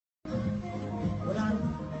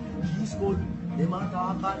peaceful. Them a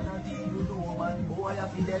talk and not even know, man. Boy, I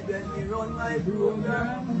feel dead when me run my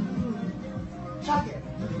program. Check it.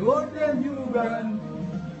 Run them, you run.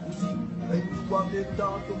 You see, when you want them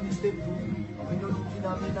down to me step two. When you're looking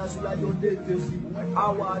at me, that's like you're dead to see.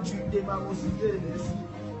 I want to treat them, I must see jealous.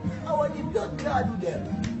 I want the blood clot do them.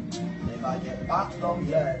 Never get backed up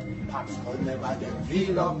yet. Pops will never get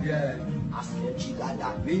feel up yet. I said she got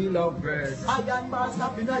that meal of bread. Iron man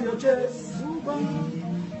snapping on your chest.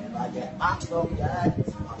 Never get backed up yet.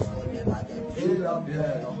 Pops will never get feel up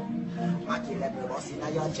yet. I kill every boss in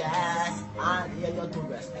your chest. And hear your to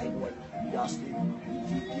rest like what you are still.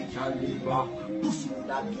 You can live back. Pussy would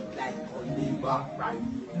have been like a liver. Right.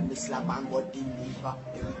 And the slap and got deliver.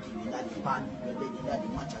 Everything in the pan. When they did the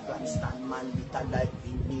match Afghanistan man with a life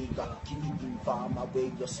vinegar. Killing farmer where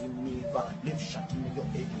you see never. Live shot in your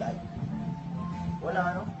head like. Well, I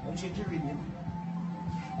know. I'm sure you read him.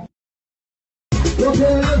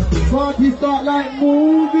 Okay, party start like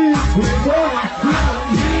movies.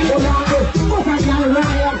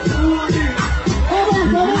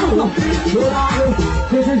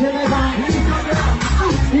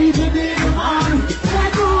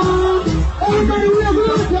 Everybody, we are going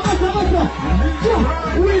to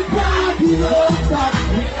we party,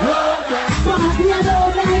 party, I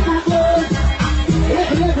don't like my clothes.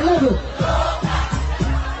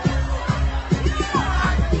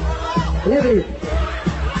 Lady,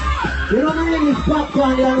 you know my name is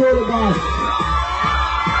POPCAAN, the unruly boss.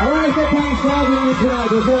 I want to say thanks for having me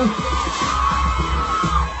tonight, okay?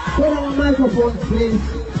 Put on my microphone, please.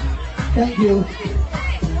 Thank you.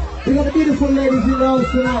 We got the beautiful ladies in the house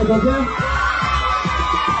tonight, okay?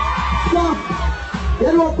 So,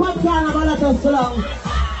 you know POPCAAN have a lot of songs.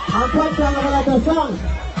 And POPCAAN have a lot of songs.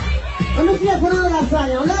 I'm looking for another song,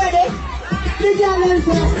 you ready? Big girl,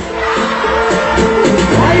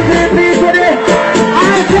 I say peace with it.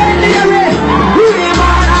 I say near it. We the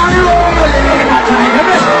man on the road.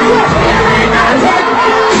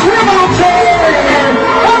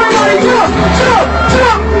 Everybody jump, jump,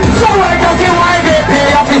 jump. Someone just say why they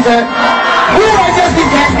pay officer. We are just the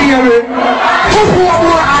get near it. Who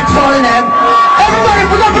more and tell them. Everybody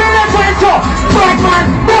put up in their hands up. Black man,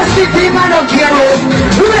 bust the team and don't care it.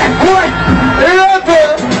 Look at that, boy. Love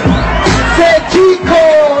it. Say Chico.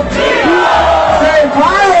 Say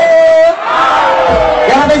fire.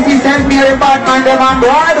 You haven't seen St. Mary Batman, the man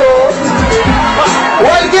Brado.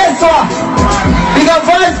 Well, guess what? We got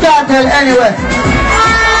Vibes Cartel anyway.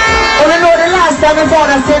 Only know the last time we found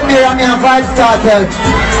a St. Mary and me and Vibes Cartel.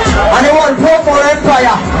 And the whole Promo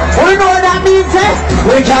Empire. Only know what that means, eh?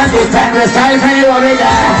 We can't defend the style for you over there.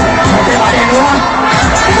 Everybody know?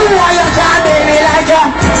 Why you can't be me like that?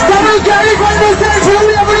 So we carry on the same for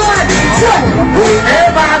everyone. So, we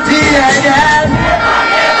never be again.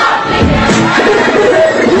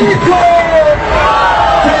 Chico!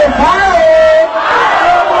 Say fire!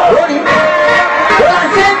 Running! Well, I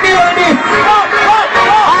said me on it!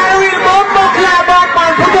 I remember Club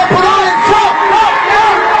Batman, put up on it!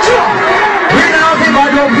 We now think I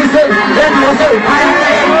don't be safe. Let me say, I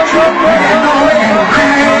no way!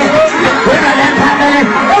 We're not that family!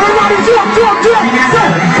 Everybody jump!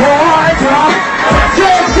 Boy, jump!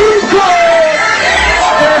 Say Chico!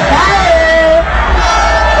 Say fire!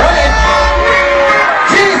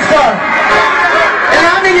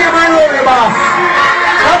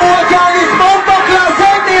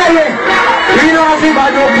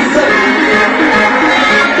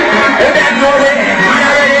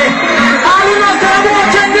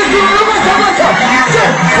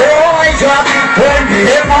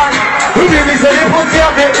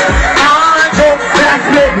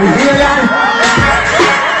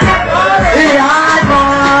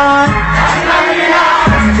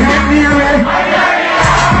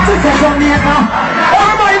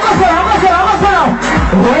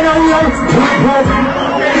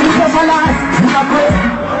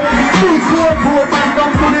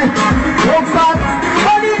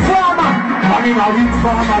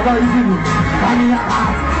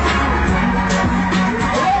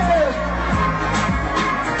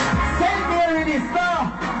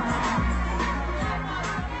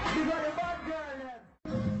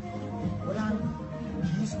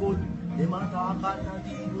 Them a talk and not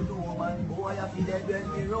even know, man. Boy, I feel dead when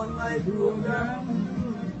me run my program.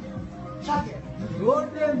 Check it.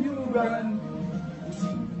 Run them, you run. You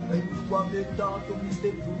see, when you want them down to me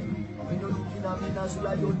step two. When you're looking at me, that's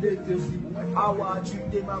like you're dead to see. I want to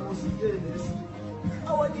treat them, I must see jealous.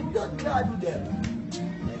 I want the blood clot do them.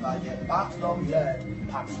 Never get backed up yet.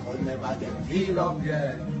 Pops will never get feel up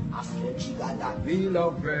yet. I said she got that meal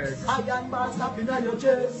of bread. Iron man snapping on your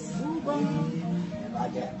chest.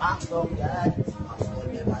 never get asked up yet. Asked up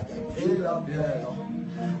never get filled up yet.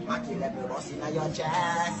 Maki let me bust in your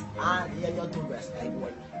chest and hear your two breasts like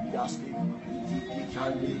one. Just sleep, easy,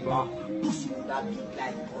 can live. Pussy that beat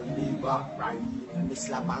like Oliver. Right, me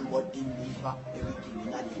slap and go deliver. Everything in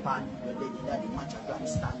the pan, you're dead in the match.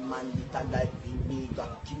 Afghanistan man, little like vinegar.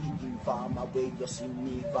 Kill it in farm away, you see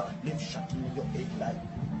never. Live shot in your head like.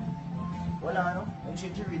 Well, I know, I'm sure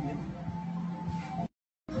you read me.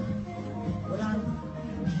 Well, I know,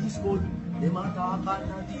 he's good. Them a talk and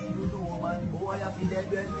not you know, man. Boy, I feel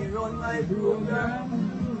dead when me run my program.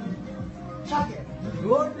 Check it.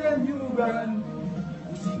 Run them you run.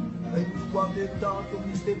 You see, when you want them down to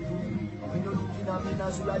me step two. When you're looking at me now,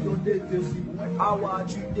 so like you're dead to see. I want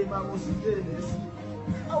to treat them, I must see this.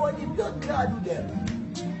 I want the blood clot do them.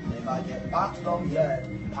 Never get back down yet.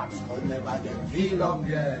 Packs could never get feel up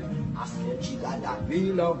yet. Ask them chica that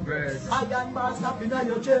feel up breast. I got my snapping on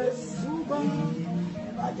your chest.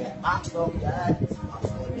 Never get asked up yet.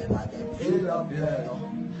 Asked up never get filled up yet.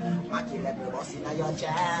 Maki let me bust in your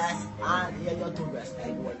chest and hear your two breasts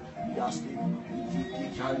like one. Just sleep, easy,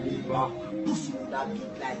 can live. Pussy that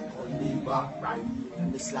beat like Oliver. Right,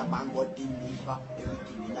 me slap and go deliver.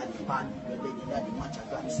 Everything in the pan, you're dead in the match.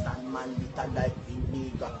 Afghanistan man, little like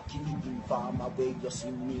vinegar. Kill it in farm away, you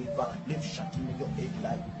see never. Live shot in your head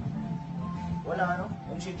like. Well, I know,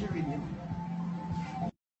 I'm sure you read me.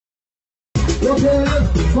 Okay,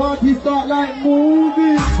 party start like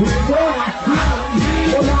movie.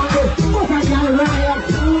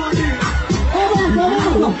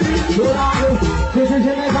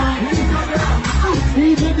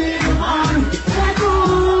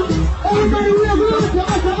 Everybody we have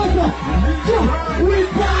we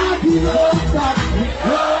party stop.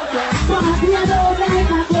 Party all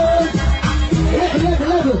night and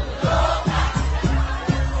level.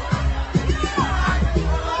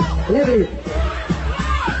 Levy.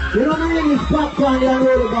 You know my name is POPCAAN, the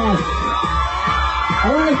unruly boss. I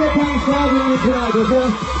want to say thanks for having me tonight, okay?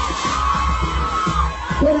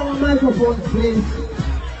 Put on the microphones, please.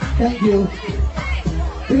 Thank you.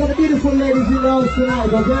 We got the beautiful ladies in the house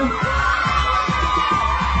tonight, okay?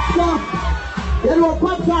 So, you know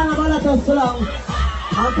POPCAAN have a lot of songs.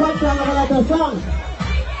 And POPCAAN have a lot of songs.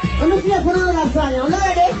 I'm just here for another song, you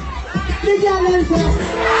ready? Big girl, let's go.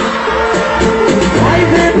 I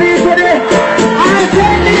say peace with it. I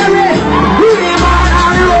say near it. We the man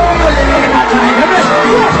on the road.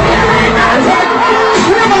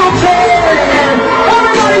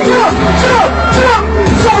 Everybody jump.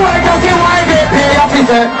 So I just say why they pay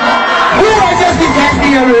officer. Who I just get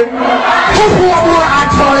near it. Who more I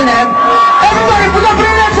told them. Everybody put up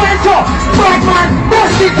in that way so. Black man,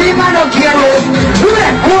 bust the team and don't care it. Do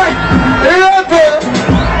that boy. Love it.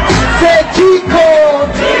 Say Chico.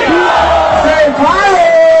 Say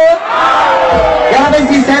Fire.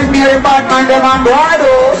 He sent me a Batman them and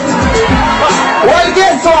Brado. Well,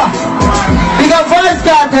 guess what? We got Vibes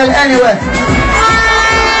Cartel anyway.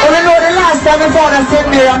 But you know the last time we found a sent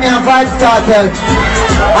me a Vibes Cartel.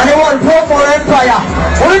 And the whole Promo Empire.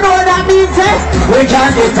 Well, you know what that means, eh? We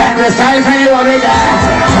can't defend ourselves anymore with that.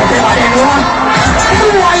 Everybody know.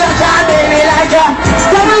 You know you can't do me like that.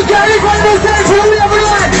 So we get it when we say to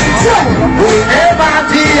everyone. We never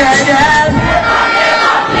be again.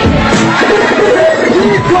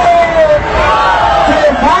 Chico! Say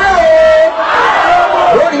fire!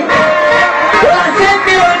 Rolling! Well, I said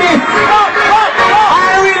me on this!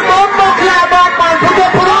 I remember Batman,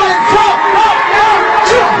 put on and chop!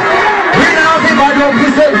 We now think I don't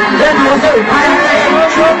listen, then you say, I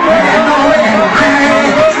know it!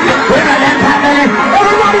 We're not that happening!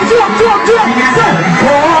 Everybody jump! Say,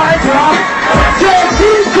 boy, jump! Say,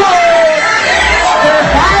 Chico! Say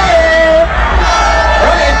fire!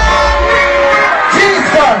 Rolling!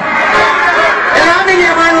 And I'm in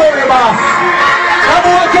here, my lord, boss. I'm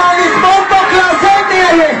working on this bumper class right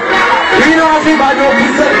there. You know how people do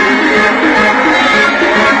pizza.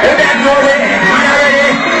 And then go away.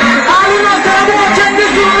 I'm not going to watch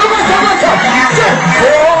this. Look at that.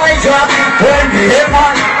 Oh, I drop. When the hip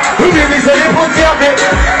on. Who did me say they put you up there?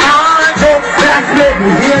 I'm just black plate.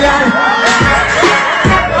 Here I am.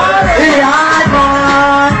 Here I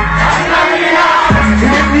am.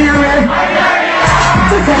 Get me ready.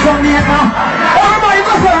 Everybody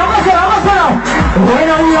go for now. When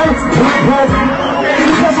I was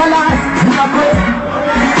it's just a lie.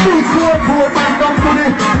 Big four man come to the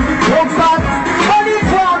rock start. Money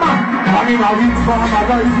farmer. Money a weak farmer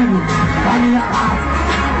rising. Money a half.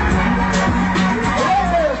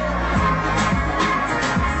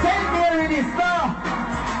 Send me in this star.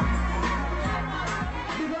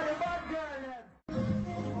 You got a bad girl.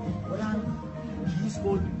 Well, he's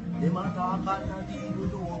good. They might talk and not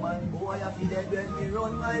boy I feel dead when me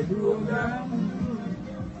run my program.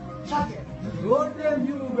 Check it. Road them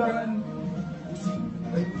you run. You see,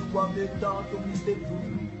 when you want to talk to me, step to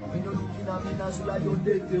me. When you're looking at me, that's like you're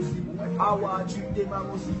dead to see. I want to treat them, I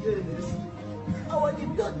must see this. I want to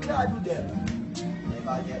blood clot with them.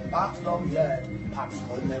 Never get boxed up yet. Pax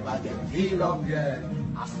will never get feel up yet.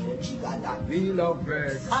 Ask your chica that Feel of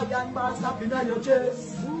bread. iron bar snapping on your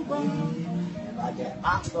chest. Never get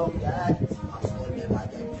boxed up yet. Pax will never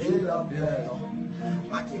get feel up yet.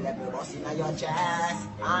 I kill every boss in your chest.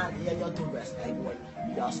 And hear you to rest like what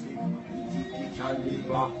you are sleeping. You can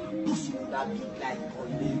live up. Pussy that big like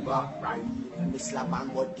Oliver. Right? Me slap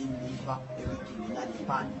and go deliver. Everything in the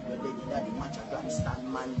pan. You're dead in the match.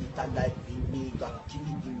 Afghanistan man. Little like vinegar.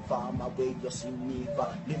 Killing farmer where you see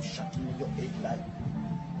never. Live shot in your head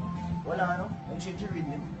like. Well, I know. I'm sure you read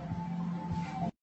me.